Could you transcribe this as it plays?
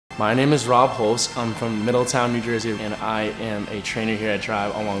My name is Rob Hulse. I'm from Middletown, New Jersey, and I am a trainer here at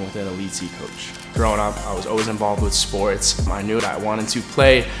Drive along with an EliteZ coach. Growing up, I was always involved with sports. I knew that I wanted to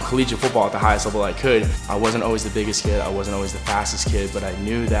play collegiate football at the highest level I could. I wasn't always the biggest kid, I wasn't always the fastest kid, but I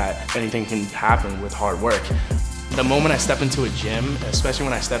knew that anything can happen with hard work. The moment I stepped into a gym, especially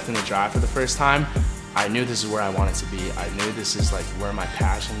when I stepped in the Drive for the first time, I knew this is where I wanted to be. I knew this is like where my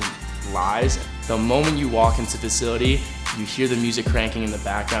passion lies. The moment you walk into the facility, you hear the music cranking in the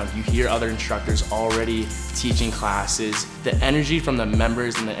background, you hear other instructors already teaching classes. The energy from the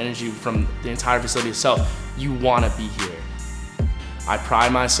members and the energy from the entire facility itself, you want to be here. I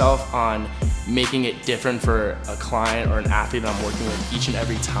pride myself on making it different for a client or an athlete that I'm working with each and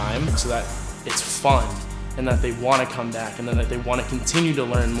every time so that it's fun and that they want to come back and then that they want to continue to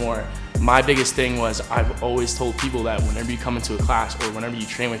learn more. My biggest thing was I've always told people that whenever you come into a class or whenever you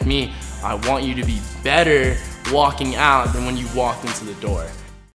train with me, I want you to be better walking out than when you walked into the door.